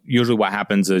 Now, usually what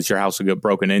happens is your house will get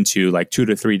broken into like 2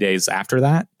 to 3 days after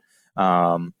that.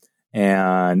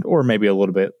 Or maybe a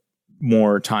little bit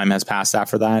more time has passed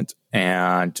after that,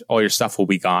 and all your stuff will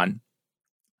be gone.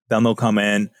 Then they'll come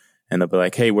in and they'll be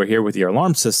like, hey, we're here with your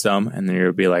alarm system. And then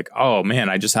you'll be like, oh man,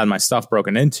 I just had my stuff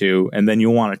broken into. And then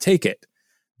you'll want to take it.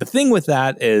 The thing with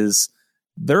that is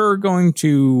they're going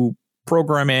to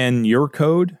program in your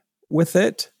code with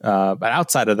it. But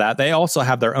outside of that, they also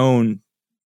have their own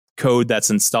code that's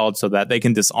installed so that they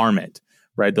can disarm it,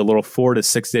 right? The little 4 to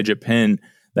 6 digit pin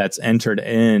that's entered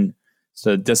in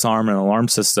to disarm an alarm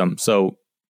system. So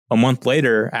a month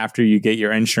later, after you get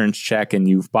your insurance check and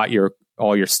you've bought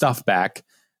all your stuff back,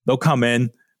 they'll come in,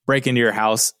 break into your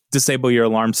house, disable your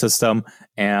alarm system,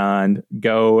 and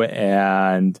go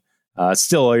and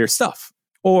steal all your stuff.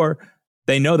 Or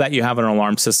they know that you have an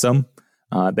alarm system.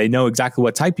 They know exactly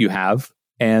what type you have,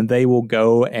 and they will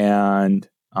go and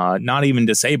not even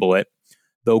disable it.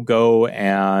 They'll go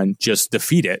and just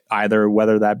defeat it, either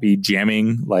whether that be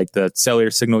jamming, like the cellular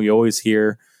signal you always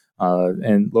hear,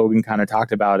 and Logan kind of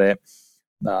talked about it.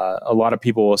 A lot of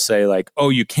people will say like, oh,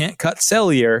 you can't cut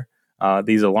cellular,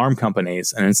 these alarm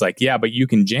companies. And it's like, yeah, but you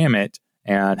can jam it.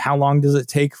 And how long does it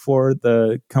take for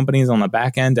the companies on the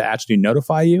back end to actually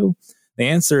notify you? The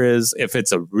answer is, if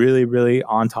it's a really, really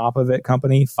on top of it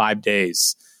company, 5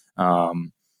 days.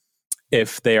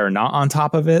 If they are not on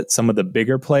top of it, some of the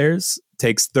bigger players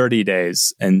takes 30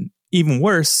 days. And even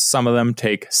worse, some of them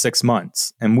take 6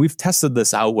 months. And we've tested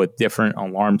this out with different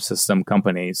alarm system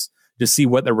companies to see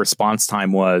what the response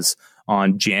time was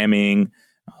on jamming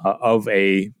of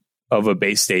a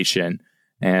base station.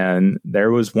 And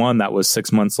there was one that was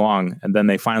 6 months long. And then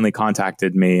they finally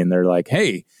contacted me and they're like,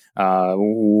 hey,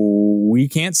 we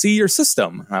can't see your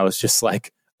system. And I was just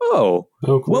like, oh,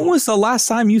 cool. When was the last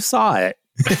time you saw it?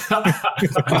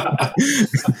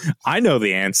 I know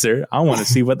the answer. I want to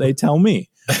see what they tell me.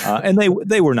 And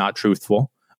they were not truthful.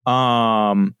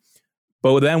 But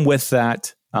then with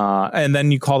that, and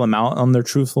then you call them out on their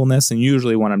truthfulness. And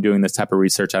usually when I'm doing this type of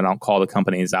research, I don't call the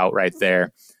companies out right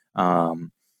there. But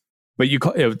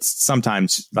it's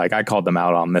sometimes like I called them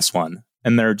out on this one.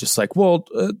 And they're just like, well,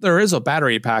 there is a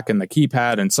battery pack in the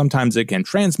keypad, and sometimes it can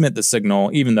transmit the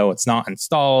signal even though it's not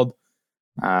installed.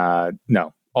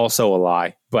 No. Also a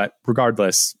lie, but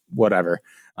regardless, whatever.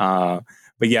 But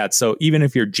yeah, so even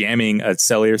if you're jamming a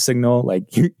cellular signal, like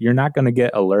you're not going to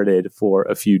get alerted for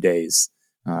a few days,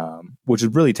 which is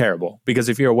really terrible, because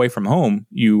if you're away from home,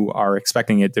 you are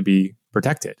expecting it to be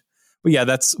protected. But yeah,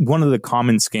 that's one of the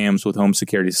common scams with home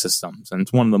security systems. And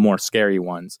it's one of the more scary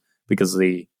ones, because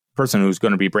the person who's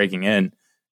going to be breaking in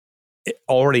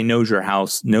already knows your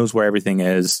house, knows where everything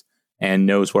is, and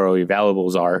knows where all your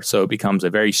valuables are. So it becomes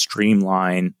a very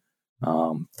streamlined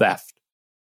theft.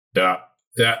 Yeah.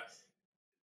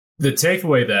 The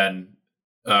takeaway then,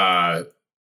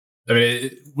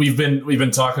 we've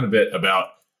been talking a bit about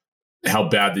how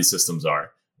bad these systems are,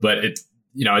 but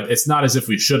it's not as if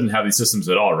we shouldn't have these systems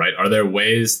at all, right? Are there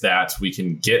ways that we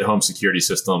can get home security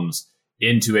systems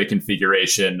into a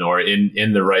configuration or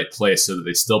in the right place so that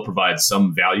they still provide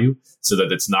some value, so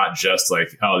that it's not just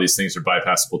like, oh, these things are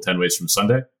bypassable 10 ways from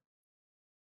Sunday?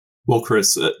 Well,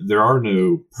 Chris, there are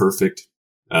no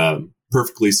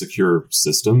perfectly secure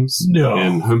systems. No,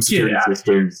 and home security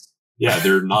systems. Yeah,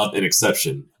 they're not an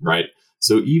exception, right?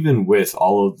 So even with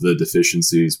all of the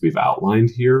deficiencies we've outlined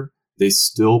here, they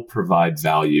still provide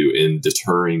value in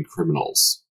deterring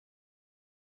criminals.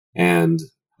 And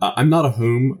I'm not a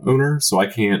homeowner, so I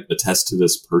can't attest to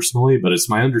this personally, but it's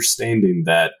my understanding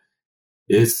that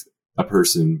if a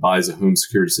person buys a home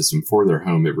security system for their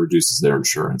home, it reduces their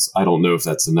insurance. I don't know if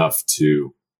that's enough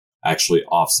to actually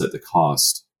offset the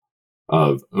cost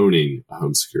of owning a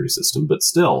home security system, but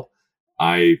still,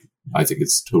 I think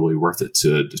it's totally worth it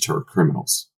to deter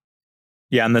criminals.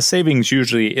 Yeah, and the savings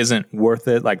usually isn't worth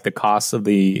it. Like the cost of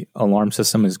the alarm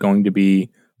system is going to be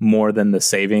more than the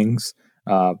savings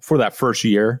for that first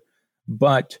year.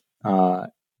 But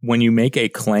when you make a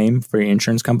claim for your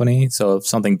insurance company, so if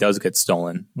something does get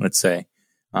stolen, let's say,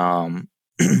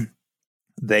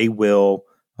 they will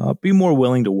be more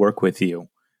willing to work with you,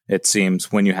 it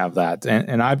seems, when you have that.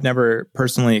 And I've never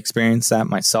personally experienced that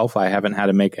myself. I haven't had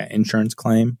to make an insurance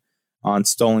claim on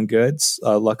stolen goods,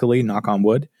 luckily, knock on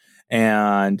wood.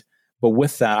 But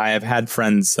with that, I have had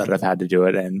friends that have had to do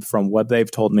it. And from what they've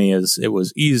told me is it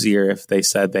was easier if they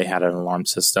said they had an alarm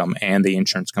system and the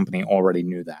insurance company already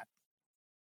knew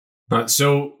that.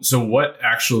 So what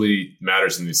actually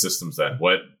matters in these systems then?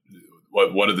 What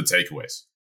are the takeaways?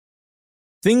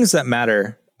 Things that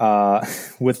matter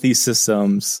with these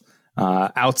systems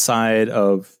outside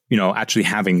of, actually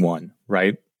having one,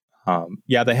 right?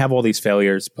 Yeah, they have all these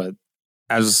failures, but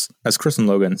as Chris and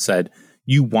Logan said,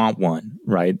 you want one,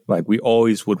 right? Like we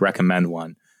always would recommend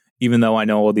one. Even though I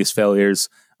know all these failures,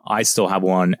 I still have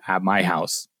one at my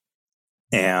house.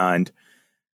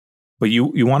 But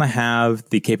you want to have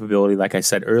the capability, like I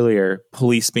said earlier,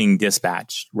 police being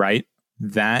dispatched, right?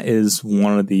 That is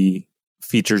one of the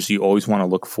features you always want to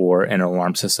look for in an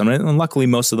alarm system. And luckily,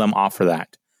 most of them offer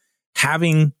that.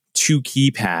 Having 2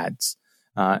 keypads,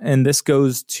 and this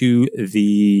goes to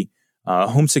the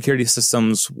home security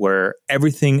systems where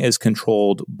everything is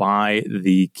controlled by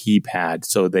the keypad.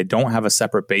 So they don't have a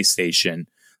separate base station.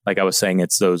 Like I was saying,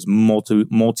 it's those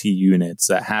multi units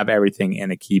that have everything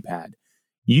in a keypad.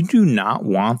 You do not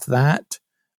want that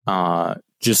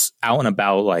just out and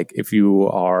about. Like if you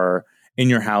are in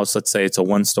your house, let's say it's a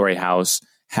 1-story house,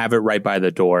 have it right by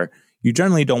the door. You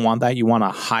generally don't want that. You want to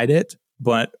hide it,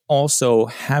 but also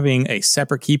having a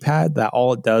separate keypad that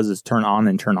all it does is turn on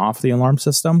and turn off the alarm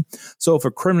system. So if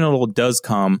a criminal does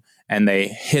come and they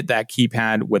hit that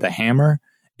keypad with a hammer,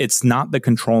 it's not the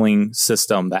controlling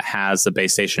system that has the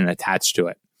base station attached to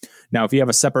it. Now, if you have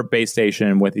a separate base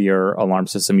station with your alarm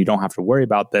system, you don't have to worry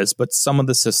about this, but some of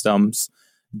the systems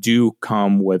do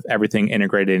come with everything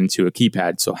integrated into a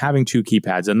keypad. So having 2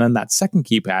 keypads, and then that second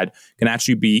keypad can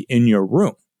actually be in your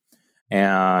room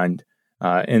and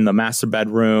in the master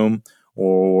bedroom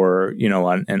or,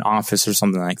 an office or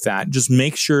something like that. Just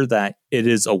make sure that it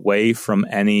is away from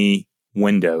any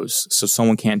windows so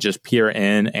someone can't just peer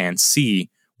in and see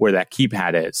where that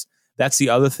keypad is. That's the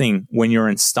other thing when you're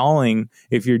installing,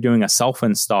 if you're doing a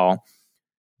self-install,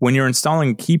 when you're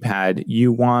installing a keypad,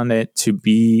 you want it to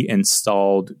be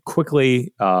installed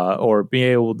quickly or be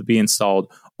able to be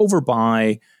installed over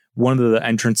by one of the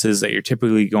entrances that you're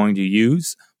typically going to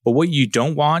use. But what you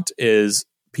don't want is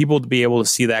people to be able to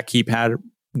see that keypad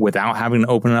without having to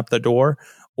open up the door.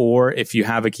 Or if you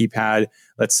have a keypad,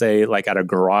 let's say like at a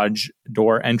garage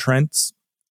door entrance,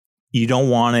 you don't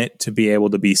want it to be able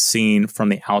to be seen from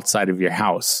the outside of your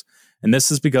house. And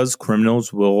this is because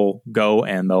criminals will go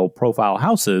and they'll profile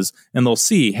houses and they'll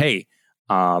see, hey,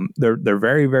 they're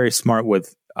very, very smart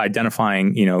with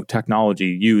identifying,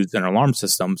 technology used in alarm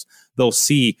systems. They'll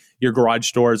see your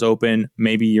garage door is open.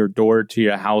 Maybe your door to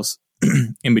your house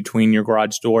in between your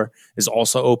garage door is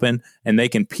also open, and they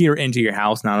can peer into your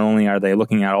house. Not only are they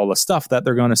looking at all the stuff that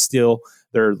they're going to steal,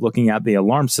 they're looking at the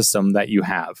alarm system that you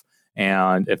have.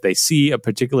 And if they see a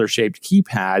particular shaped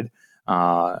keypad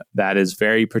that is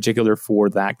very particular for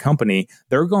that company,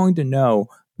 they're going to know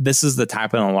this is the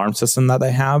type of alarm system that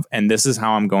they have, and this is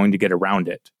how I'm going to get around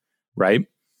it, right?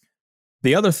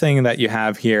 The other thing that you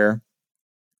have here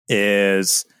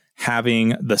is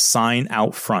having the sign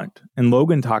out front. And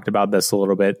Logan talked about this a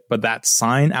little bit, but that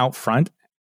sign out front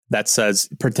that says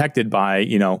protected by,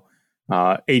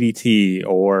 ADT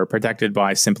or protected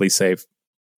by SimpliSafe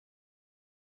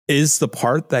is the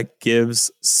part that gives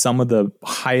some of the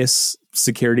highest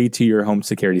security to your home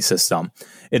security system.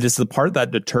 It is the part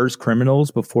that deters criminals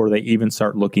before they even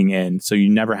start looking in. So you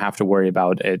never have to worry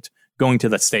about it going to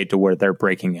the state to where they're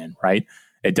breaking in, right?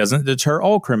 It doesn't deter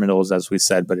all criminals, as we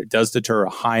said, but it does deter a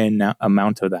high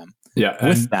amount of them. Yeah.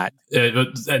 With that.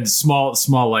 And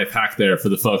small life hack there for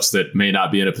the folks that may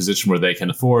not be in a position where they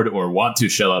can afford or want to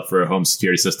shell out for a home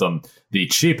security system. The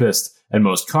cheapest and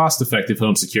most cost-effective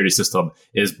home security system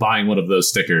is buying one of those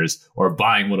stickers or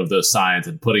buying one of those signs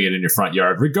and putting it in your front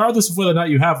yard, regardless of whether or not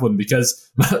you have one, because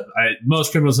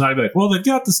most criminals and I be like, well, they've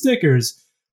got the stickers.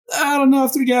 I don't know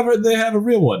if they have a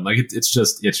real one. Like it's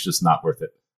just not worth it.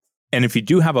 And if you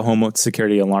do have a home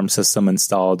security alarm system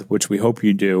installed, which we hope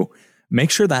you do, make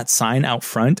sure that sign out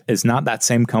front is not that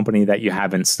same company that you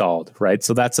have installed, right?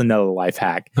 So that's another life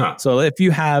hack. Huh. So if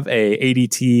you have a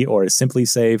ADT or a Simply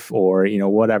Safe or,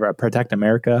 whatever, a Protect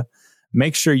America,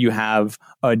 make sure you have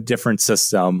a different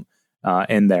system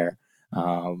in there.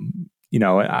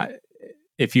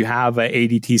 If you have an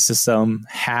ADT system,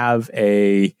 have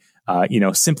a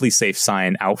Simply Safe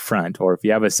sign out front, or if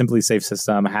you have a Simply Safe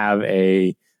system, have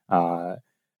a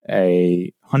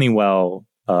Honeywell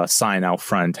sign out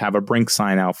front, have a Brink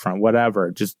sign out front,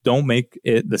 whatever. Just don't make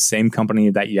it the same company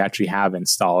that you actually have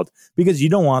installed, because you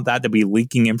don't want that to be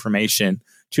leaking information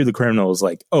to the criminals.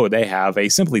 Like, oh, they have a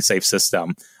Simply Safe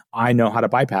system. I know how to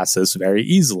bypass this very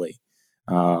easily.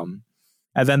 And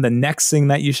then the next thing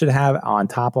that you should have on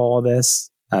top of all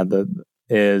this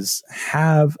is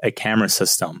have a camera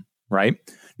system, right?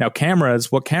 Now,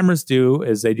 what cameras do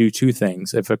is they do two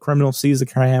things. If a criminal sees a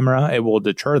camera, it will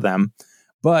deter them.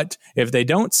 But if they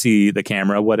don't see the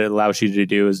camera, what it allows you to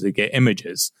do is to get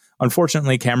images.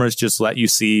 Unfortunately, cameras just let you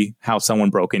see how someone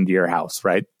broke into your house,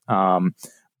 right?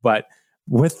 But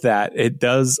with that, it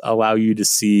does allow you to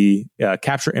see,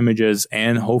 capture images,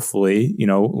 and hopefully,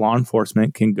 law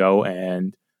enforcement can go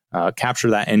and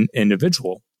capture that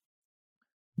individual.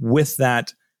 With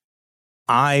that,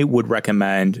 I would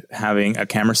recommend having a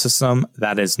camera system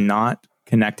that is not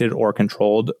connected or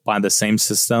controlled by the same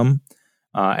system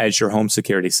as your home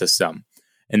security system.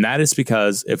 And that is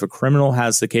because if a criminal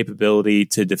has the capability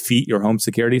to defeat your home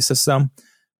security system,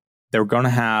 they're going to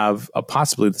have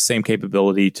possibly the same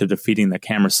capability to defeating the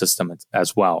camera system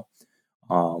as well,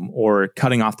 or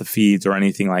cutting off the feeds or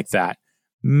anything like that.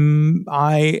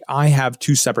 I have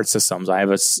two separate systems. I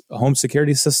have a home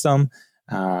security system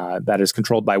that is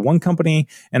controlled by one company,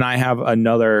 and I have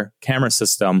another camera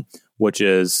system, which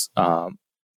is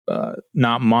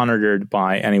not monitored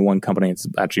by any one company. It's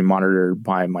actually monitored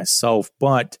by myself,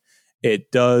 but it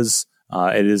is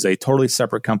a totally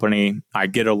separate company. I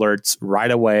get alerts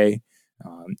right away.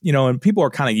 And people are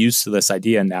kind of used to this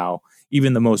idea now.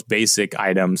 Even the most basic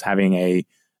items, having a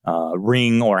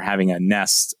Ring or having a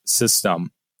Nest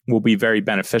system will be very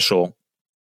beneficial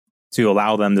to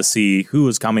allow them to see who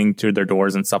is coming to their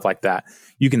doors and stuff like that.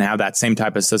 You can have that same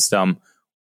type of system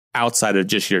outside of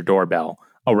just your doorbell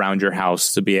around your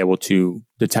house to be able to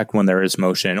detect when there is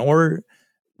motion. Or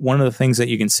one of the things that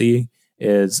you can see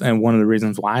is, and one of the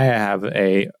reasons why I have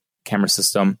a camera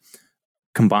system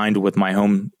combined with my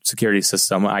home security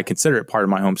system, I consider it part of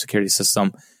my home security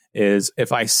system, is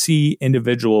if I see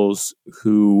individuals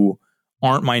who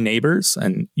aren't my neighbors,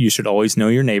 and you should always know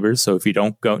your neighbors. So if you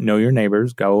don't know your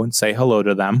neighbors, go and say hello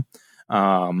to them.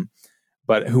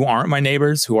 But who aren't my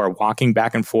neighbors, who are walking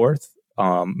back and forth,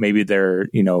 maybe they're,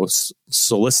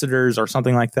 solicitors or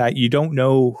something like that. You don't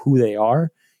know who they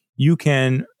are. You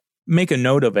can make a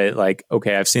note of it. Like,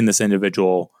 okay, I've seen this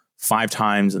individual 5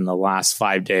 times in the last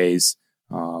 5 days,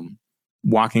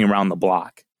 walking around the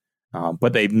block.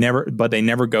 But they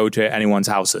never go to anyone's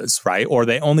houses, right? Or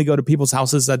they only go to people's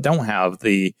houses that don't have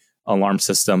the alarm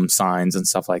system signs and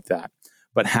stuff like that.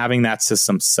 But having that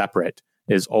system separate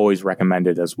is always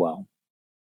recommended as well.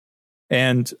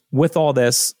 And with all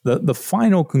this, the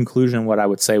final conclusion, what I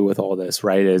would say with all this,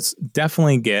 right, is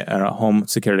definitely get a home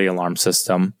security alarm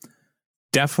system.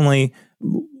 Definitely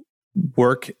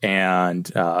work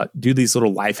and do these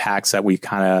little life hacks that we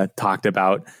kind of talked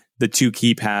about. The 2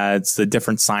 keypads, the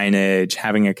different signage,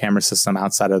 having a camera system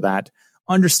outside of that.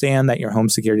 Understand that your home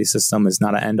security system is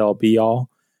not an end-all, be-all.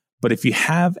 But if you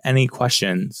have any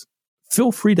questions,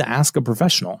 feel free to ask a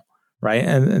professional, right?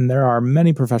 And there are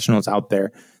many professionals out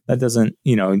there. That doesn't,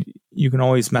 you can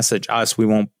always message us. We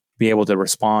won't be able to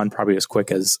respond probably as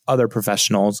quick as other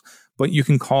professionals, but you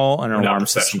can call an alarm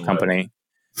system company.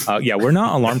 We're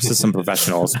not alarm system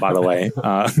professionals, by the way.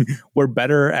 We're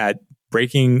better at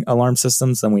breaking alarm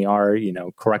systems than we are,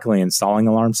 correctly installing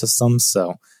alarm systems.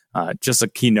 So just a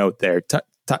keynote there.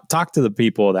 Talk to the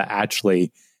people that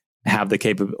actually have the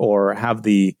capability or have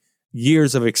the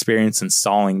years of experience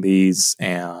installing these,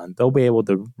 and they'll be able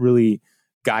to really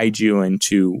guide you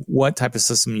into what type of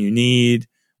system you need,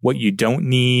 what you don't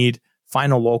need.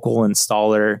 Find a local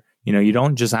installer. You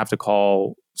don't just have to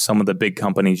call some of the big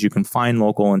companies. You can find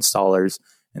local installers,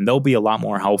 and they'll be a lot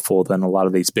more helpful than a lot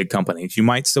of these big companies. You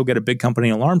might still get a big company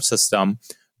alarm system,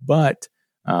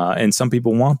 and some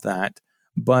people want that.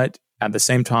 But at the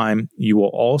same time, you will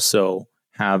also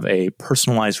have a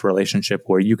personalized relationship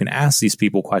where you can ask these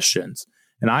people questions.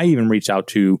 And I even reach out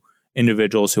to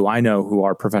individuals who I know who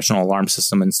are professional alarm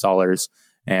system installers.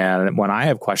 And when I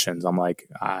have questions, I'm like,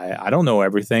 I don't know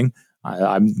everything.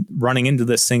 I'm running into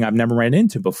this thing I've never ran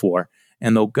into before.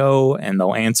 And they'll go and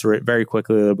they'll answer it very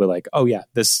quickly. They'll be like, oh yeah,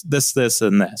 this,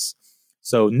 and this.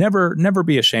 So never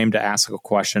be ashamed to ask a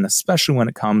question, especially when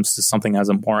it comes to something as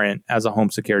important as a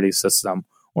home security system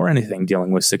or anything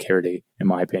dealing with security, in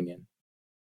my opinion.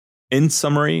 In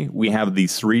summary, we have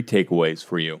these 3 takeaways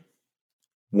for you.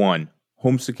 1,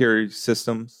 home security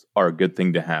systems are a good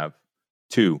thing to have.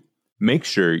 2, make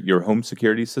sure your home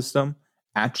security system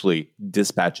actually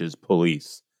dispatches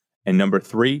police. And number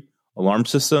 3, alarm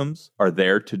systems are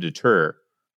there to deter,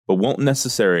 but won't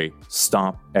necessarily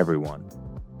stop everyone.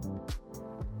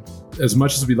 As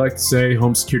much as we'd like to say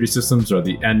home security systems are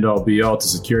the end-all be-all to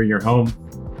securing your home,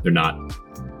 they're not.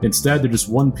 Instead, they're just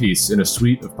one piece in a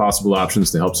suite of possible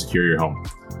options to help secure your home.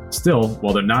 Still,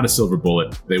 while they're not a silver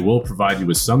bullet, they will provide you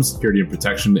with some security and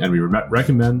protection, and we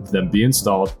recommend them be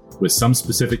installed with some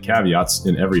specific caveats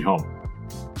in every home.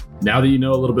 Now that you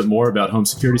know a little bit more about home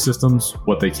security systems,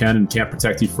 what they can and can't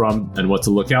protect you from, and what to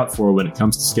look out for when it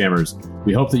comes to scammers,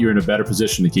 we hope that you're in a better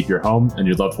position to keep your home and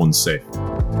your loved ones safe.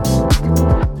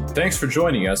 Thanks for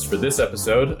joining us for this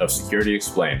episode of Security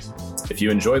Explained. If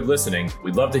you enjoyed listening,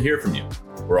 we'd love to hear from you.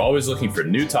 We're always looking for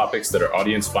new topics that our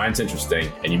audience finds interesting,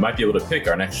 and you might be able to pick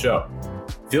our next show.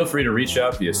 Feel free to reach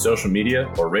out via social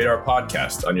media or rate our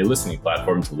podcast on your listening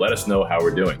platform to let us know how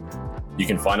we're doing. You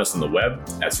can find us on the web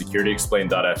at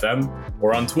securityexplained.fm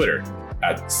or on Twitter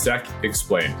at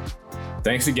SecExplained.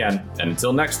 Thanks again, and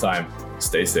until next time,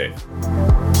 stay safe.